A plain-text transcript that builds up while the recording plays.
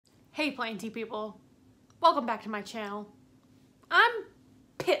Hey planty people, welcome back to my channel. I'm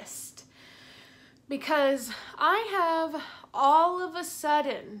pissed because I have all of a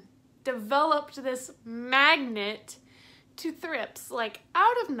sudden developed this magnet to thrips, like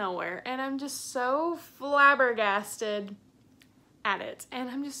out of nowhere, and I'm just so flabbergasted at it, and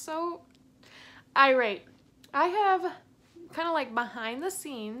I'm just so irate. I have kind of like behind the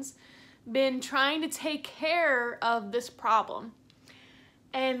scenes been trying to take care of this problem.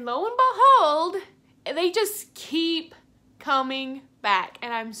 And lo and behold, they just keep coming back.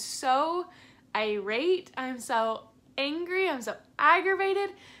 And I'm so irate, I'm so angry, I'm so aggravated.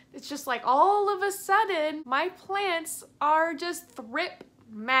 It's just like all of a sudden, my plants are just thrip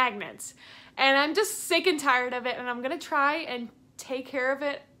magnets. And I'm just sick and tired of it, and I'm gonna try and take care of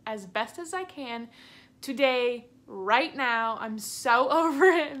it as best as I can today, right now. I'm so over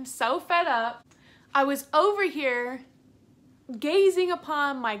it, I'm so fed up. I was over here gazing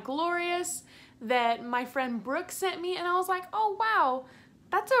upon my glorious that my friend Brooke sent me, and I was like, oh wow,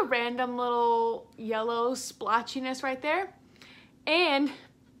 that's a random little yellow splotchiness right there. And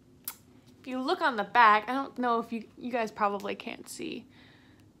if you look on the back, I don't know if you guys probably can't see,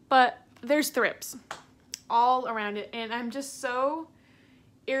 but there's thrips all around it, and I'm just so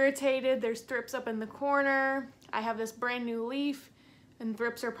irritated. There's thrips up in the corner. I have this brand new leaf, and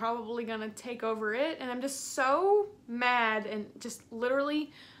thrips are probably gonna take over it, and I'm just so mad and just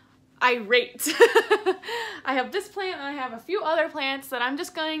literally irate. I have this plant and I have a few other plants that I'm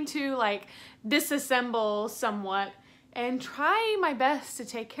just going to like disassemble somewhat and try my best to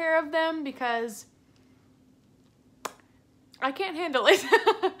take care of them because I can't handle it.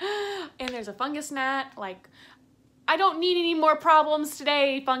 And there's a fungus gnat. Like, I don't need any more problems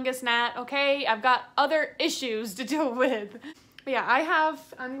today, fungus gnat, okay? I've got other issues to deal with. But yeah,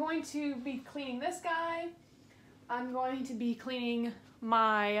 I'm going to be cleaning this guy. I'm going to be cleaning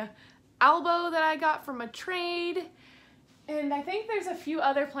my albo that I got from a trade. And I think there's a few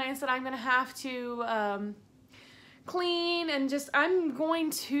other plants that I'm gonna have to clean, and just, I'm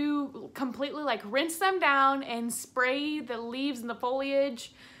going to completely like rinse them down and spray the leaves and the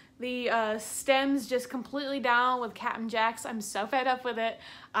foliage, the stems just completely down with Captain Jacks. I'm so fed up with it.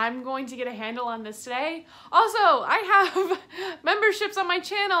 I'm going to get a handle on this today. Also, I have memberships on my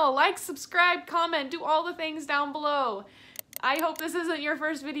channel. Like, subscribe, comment, do all the things down below. I hope this isn't your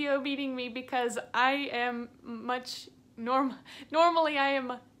first video meeting me because I am normally I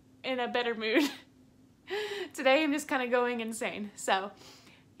am in a better mood. Today I'm just kind of going insane. So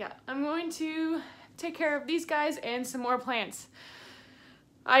yeah, I'm going to take care of these guys and some more plants.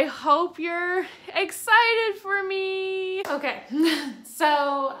 I hope you're excited for me. Okay,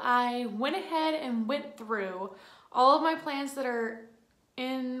 so I went ahead and went through all of my plants that are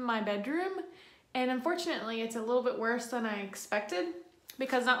in my bedroom, and unfortunately it's a little bit worse than I expected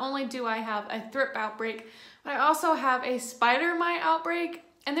because not only do I have a thrip outbreak, but I also have a spider mite outbreak,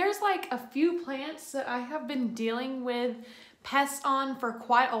 and there's like a few plants that I have been dealing with pests on for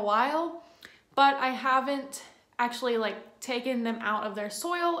quite a while, but I haven't actually like taken them out of their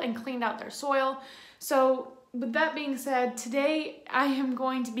soil and cleaned out their soil. So with that being said, today I am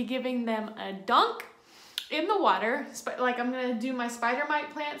going to be giving them a dunk in the water. Like, I'm gonna do my spider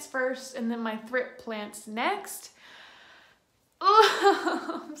mite plants first and then my thrip plants next.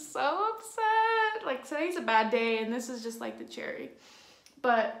 Oh, I'm so upset. Like, today's a bad day and this is just like the cherry.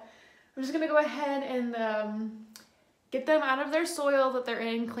 But I'm just gonna go ahead and get them out of their soil that they're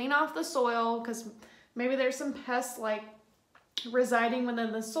in, clean off the soil, because maybe there's some pests like residing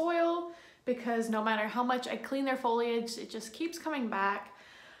within the soil, because no matter how much I clean their foliage, it just keeps coming back.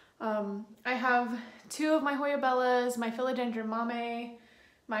 I have two of my Hoyabellas, my Philodendron mame,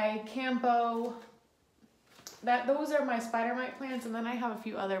 my Campo. Those are my spider mite plants, and then I have a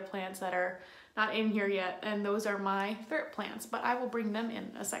few other plants that are not in here yet, and those are my thrip plants, but I will bring them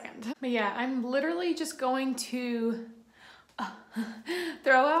in a second. But yeah, I'm literally just going to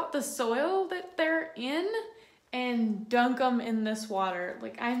throw out the soil that they're in and dunk them in this water.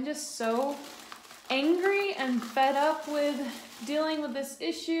 Like, I'm just so angry and fed up with dealing with this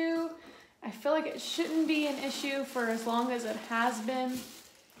issue. I feel like it shouldn't be an issue for as long as it has been.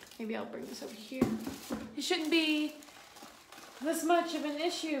 Maybe I'll bring this over here. It shouldn't be this much of an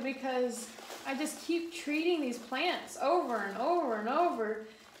issue because I just keep treating these plants over and over and over,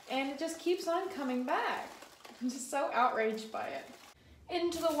 and it just keeps on coming back. I'm just so outraged by it.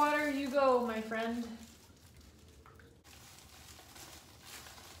 Into the water you go, my friend.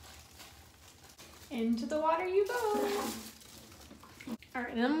 Into the water you go. All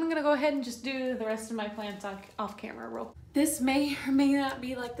right, and then I'm gonna go ahead and just do the rest of my plants off camera real. This may or may not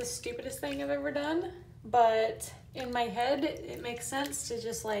be like the stupidest thing I've ever done, but in my head, it makes sense to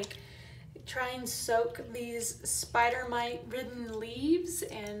just like try and soak these spider mite ridden leaves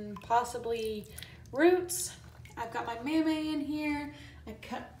and possibly roots. I've got my Mamay in here. I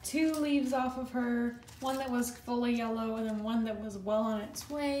cut 2 leaves off of her, one that was fully yellow and then one that was well on its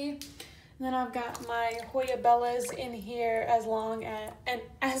way. And then I've got my Hoya Bellas in here as well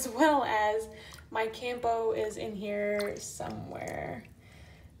as my Campo is in here somewhere.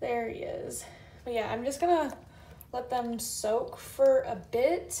 There he is. But yeah, I'm just gonna let them soak for a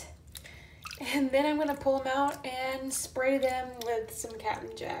bit, and then I'm gonna pull them out and spray them with some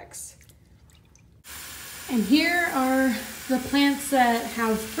Captain Jacks. And here are the plants that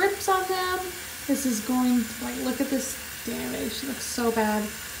have thrips on them. This is going to, like, look at this damage. It looks so bad. I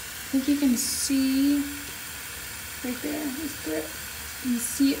think you can see right there, this thrip. You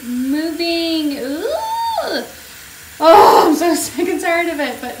see it moving. Ooh! Oh, I'm so sick and tired of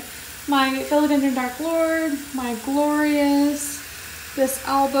it. But my Philodendron Dark Lord, my Glorious, this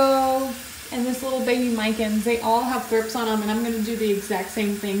Elbow, and this little baby Micans, they all have thrips on them, and I'm going to do the exact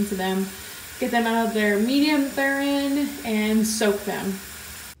same thing to them. Get them out of their medium that they're in and soak them.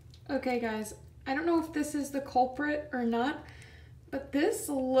 Okay guys, I don't know if this is the culprit or not, but this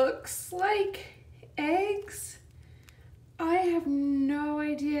looks like eggs. I have no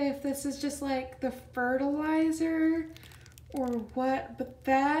idea if this is just like the fertilizer or what, but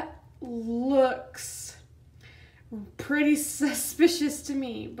that looks pretty suspicious to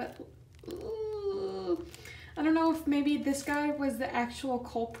me. But I don't know if maybe this guy was the actual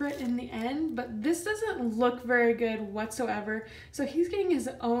culprit in the end, but this doesn't look very good whatsoever. So he's getting his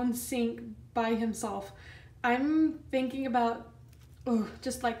own sink by himself. I'm thinking about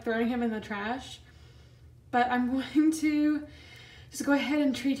just like throwing him in the trash, but I'm going to just go ahead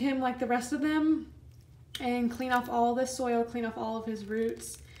and treat him like the rest of them and clean off all this soil, clean off all of his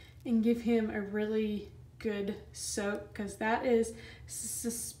roots, and give him a really good soak, because that is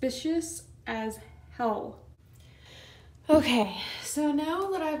suspicious as hell. Okay, so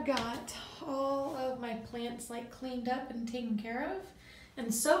now that I've got all of my plants like cleaned up and taken care of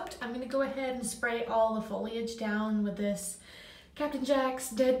and soaked, I'm going to go ahead and spray all the foliage down with this Captain Jack's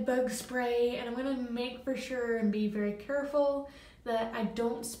Dead Bug Spray, and I'm going to make for sure and be very careful that I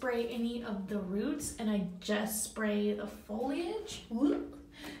don't spray any of the roots and I just spray the foliage. Whoop.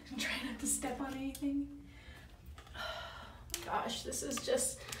 I'm trying not to step on anything. Oh my gosh, this is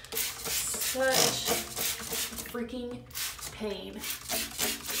just such freaking pain.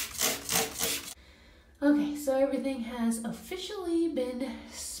 Okay, so everything has officially been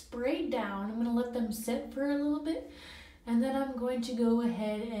sprayed down. I'm gonna let them sit for a little bit, and then I'm going to go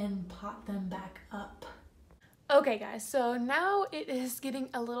ahead and pot them back up. Okay guys, so now it is getting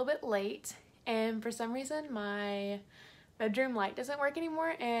a little bit late, and for some reason my bedroom light doesn't work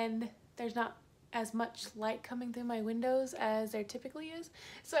anymore, and there's not as much light coming through my windows as there typically is.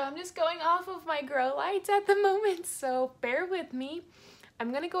 So I'm just going off of my grow lights at the moment, so bear with me.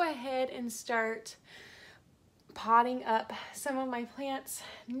 I'm gonna go ahead and start potting up some of my plants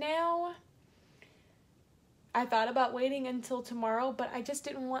now. I thought about waiting until tomorrow, but I just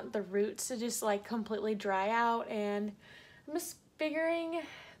didn't want the roots to just like completely dry out, and I'm just figuring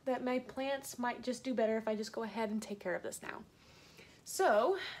that my plants might just do better if I just go ahead and take care of this now.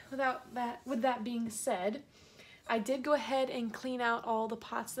 So with that being said, I did go ahead and clean out all the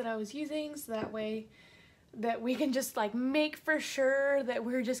pots that I was using, so that way that we can just like make for sure that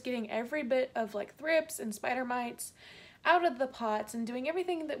we're just getting every bit of like thrips and spider mites out of the pots and doing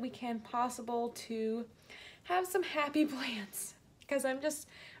everything that we can possible to have some happy plants, because I'm just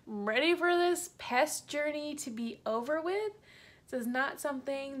ready for this pest journey to be over with. This is not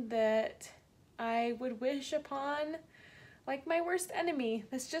something that I would wish upon like my worst enemy.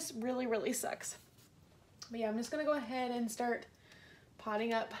 This just really, really sucks. But yeah, I'm just gonna go ahead and start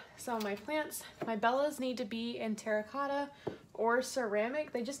potting up some of my plants. My Bellas need to be in terracotta or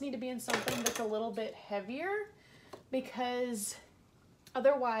ceramic. They just need to be in something that's a little bit heavier, because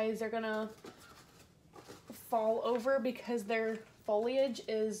otherwise they're gonna fall over because their foliage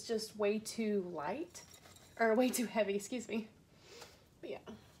is just way too light, or way too heavy, excuse me. But yeah.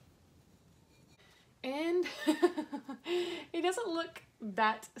 And he doesn't look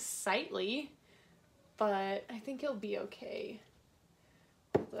that sightly, but I think he'll be okay.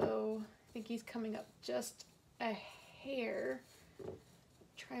 Although I think he's coming up just a hair.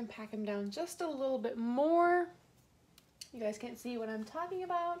 Try and pack him down just a little bit more. You guys can't see what I'm talking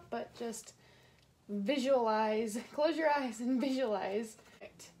about, but just visualize, close your eyes and visualize.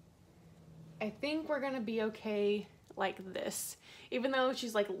 I think we're gonna be okay like this. Even though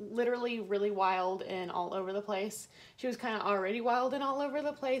she's like literally really wild and all over the place. She was kind of already wild and all over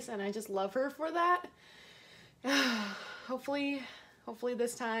the place, and I just love her for that. Hopefully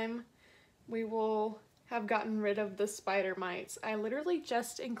this time we will have gotten rid of the spider mites. I literally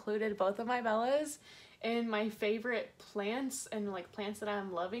just included both of my Bellas in my favorite plants and like plants that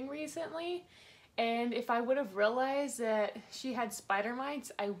I'm loving recently. And if I would have realized that she had spider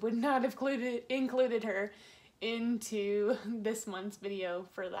mites, I would not have included her into this month's video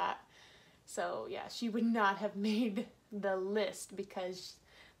for that. So yeah, she would not have made the list because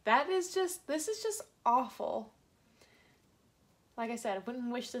this is just awful. Like I said, I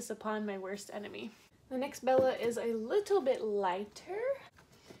wouldn't wish this upon my worst enemy. The next Bella is a little bit lighter.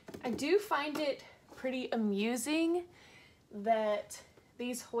 I do find it pretty amusing that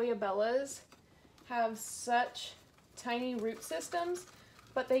these Hoya Bellas have such tiny root systems,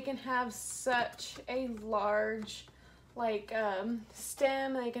 but they can have such a large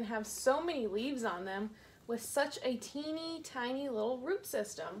stem. They can have so many leaves on them with such a teeny tiny little root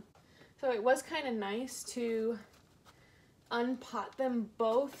system. So it was kind of nice to unpot them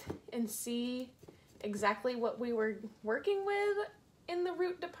both and see exactly what we were working with in the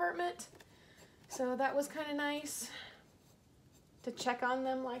root department. So that was kind of nice to check on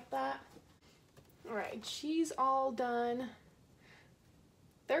them like that. All right, she's all done.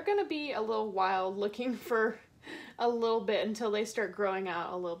 They're gonna be a little wild looking for a little bit until they start growing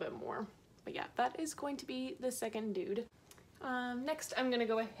out a little bit more. But yeah, that is going to be the second dude. Next, I'm gonna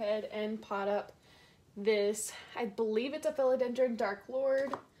go ahead and pot up this, I believe it's a Philodendron Dark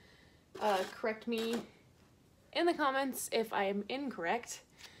Lord. Correct me in the comments if I am incorrect.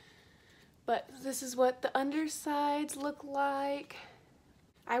 But this is what the undersides look like.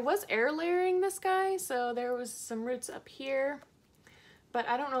 I was air layering this guy, so there was some roots up here. But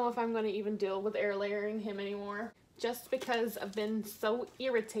I don't know if I'm going to even deal with air layering him anymore, just because I've been so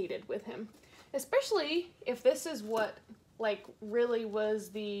irritated with him. Especially if this is what like really was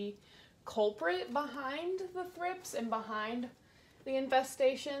the culprit behind the thrips and behind the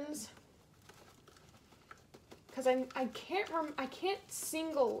infestations. Because I can't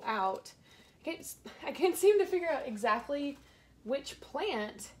single out, I can't seem to figure out exactly which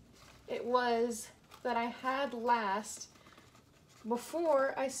plant it was that I had last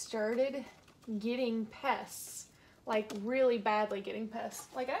before I started getting pests, like really badly getting pests.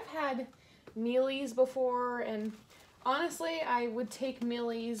 Like I've had mealies before, and honestly I would take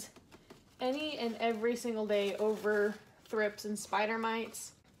mealies any and every single day over thrips and spider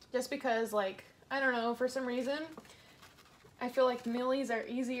mites, just because, like, I don't know, for some reason I feel like mealies are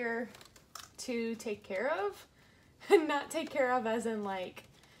easier to take care of. Not take care of as in like,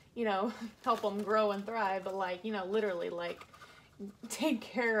 you know, help them grow and thrive, but like, you know, literally like take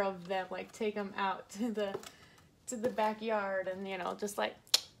care of them, like take them out to the backyard and, you know, just like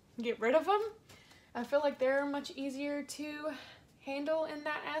get rid of them. I feel like they're much easier to handle in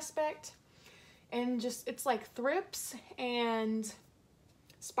that aspect. And just, it's like thrips and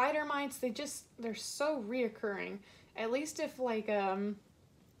spider mites, they're so reoccurring. At least if like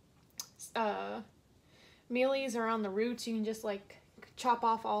mealies are on the roots, you can just like chop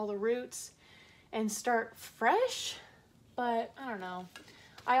off all the roots and start fresh. But I don't know.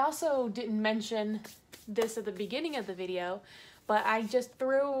 I also didn't mention this at the beginning of the video, but I just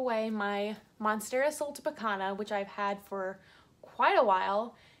threw away my Monstera sultipacana, which I've had for quite a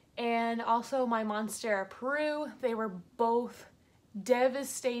while, and also my Monstera Peru. They were both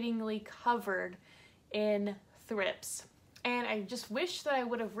devastatingly covered in thrips. And I just wish that I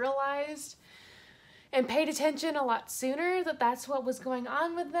would have realized and paid attention a lot sooner that that's what was going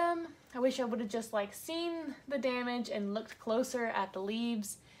on with them. I wish I would have just like seen the damage and looked closer at the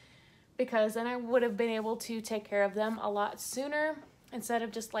leaves, because then I would have been able to take care of them a lot sooner instead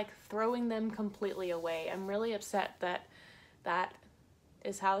of just like throwing them completely away. I'm really upset that that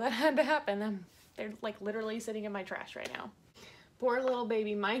is how that had to happen. They're like literally sitting in my trash right now. Poor little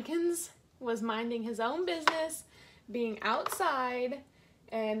baby Mikins was minding his own business, being outside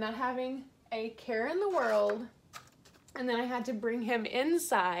and not having a care in the world, and then I had to bring him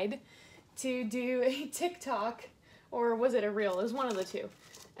inside to do a TikTok, or was it a reel? It was one of the two.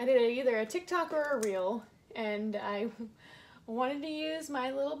 I did either a TikTok or a reel, and I wanted to use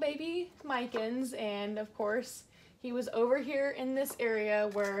my little baby Mikins, and of course he was over here in this area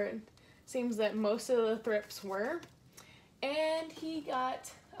where it seems that most of the thrips were, and he got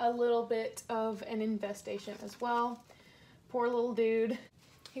a little bit of an infestation as well. Poor little dude.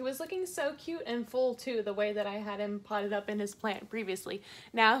 He was looking so cute and full too, the way that I had him potted up in his plant previously.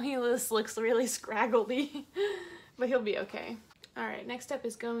 Now he just looks really scraggly, but he'll be okay. All right, next up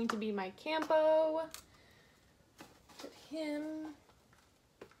is going to be my Campo. Put him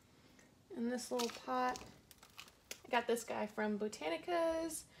in this little pot. I got this guy from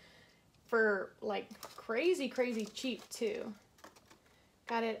Botanicas for like crazy cheap too.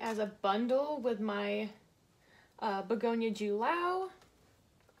 Got it as a bundle with my Begonia Julau,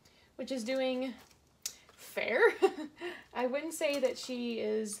 which is doing fair. I wouldn't say that she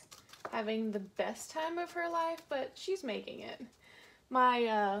is having the best time of her life, but she's making it. My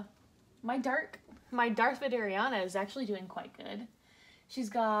Darth Vaderiana is actually doing quite good. She's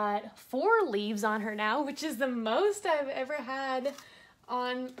got 4 leaves on her now, which is the most I've ever had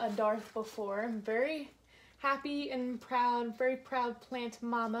on a Darth before. I'm very happy and proud, very proud plant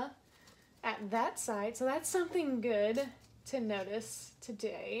mama at that side. So that's something good to notice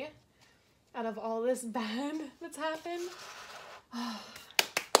today out of all this bad that's happened.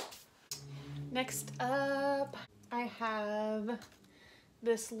 Next up, I have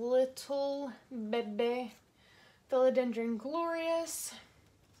this little bebe Philodendron Glorious.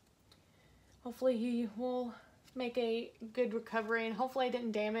 Hopefully he will make a good recovery, and hopefully I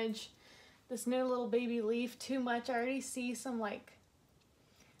didn't damage this new little baby leaf too much. I already see some like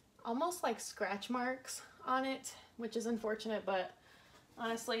almost like scratch marks on it, which is unfortunate, but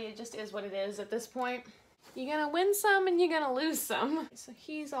honestly it just is what it is at this point. You're gonna win some and you're gonna lose some. So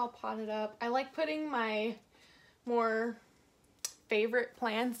he's all potted up. I like putting my more favorite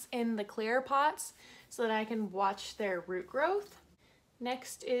plants in the clear pots so that I can watch their root growth.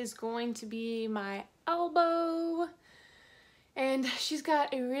 Next is going to be my elbow, and she's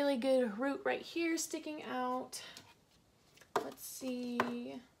got a really good root right here sticking out. Let's see,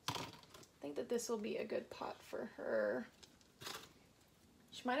 I think that this will be a good pot for her.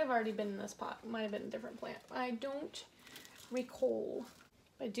 She might have already been in this pot, it might have been a different plant. I don't recall.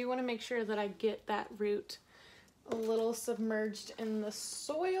 I do want to make sure that I get that root a little submerged in the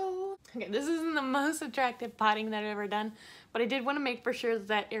soil. Okay, this isn't the most attractive potting that I've ever done, but I did want to make for sure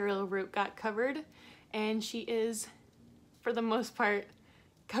that aerial root got covered, and she is, for the most part,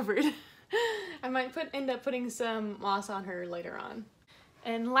 covered. I might end up putting some moss on her later on.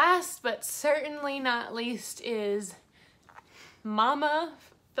 And last but certainly not least is Mama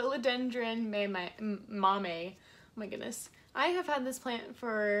Philodendron Mame. Oh my goodness. I have had this plant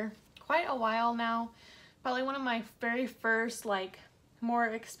for quite a while now. Probably one of my very first like more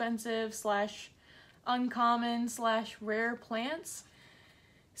expensive slash uncommon slash rare plants.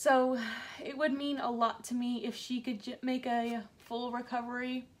 So it would mean a lot to me if she could make a full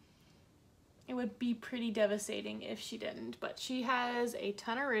recovery. It would be pretty devastating if she didn't, but she has a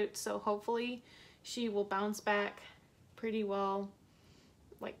ton of roots, so hopefully she will bounce back pretty well.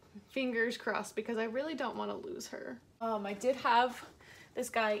 Like, fingers crossed, because I really don't want to lose her. I did have this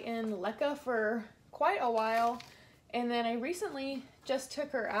guy in LECA for quite a while, and then I recently just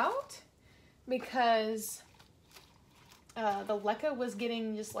took her out because the LECA was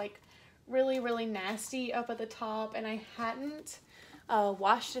getting just like really nasty up at the top, and I hadn't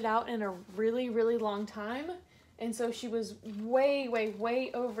washed it out in a really long time, and so she was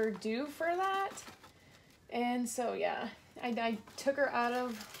way overdue for that. And so yeah, I took her out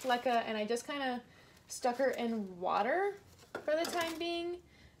of LECA and I just kind of stuck her in water for the time being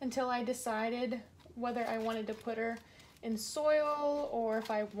until I decided whether I wanted to put her in soil or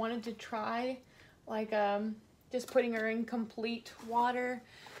if I wanted to try like just putting her in complete water.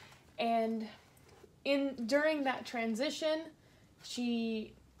 And during that transition,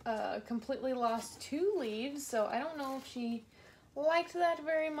 she completely lost 2 leaves, so I don't know if she liked that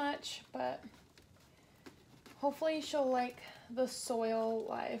very much, but hopefully she'll like the soil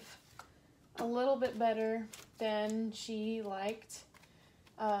life a little bit better than she liked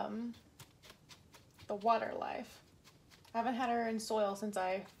the water life. I haven't had her in soil since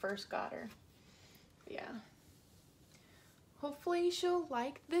I first got her. But yeah, hopefully she'll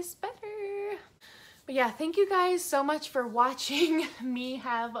like this better. But yeah, thank you guys so much for watching me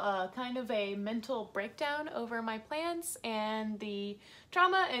have a kind of a mental breakdown over my plants and the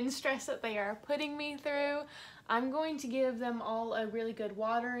trauma and stress that they are putting me through. I'm going to give them all a really good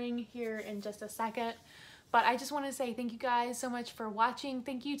watering here in just a second. But I just want to say thank you guys so much for watching.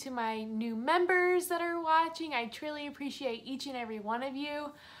 Thank you to my new members that are watching. I truly appreciate each and every one of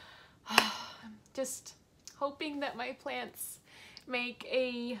you. Just hoping that my plants make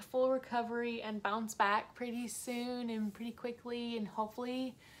a full recovery and bounce back pretty soon and pretty quickly, and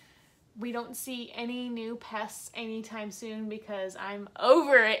hopefully we don't see any new pests anytime soon because I'm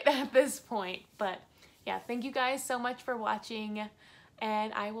over it at this point. But yeah, thank you guys so much for watching,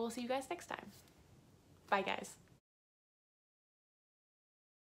 and I will see you guys next time. Bye guys.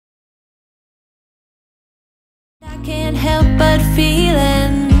 I can't help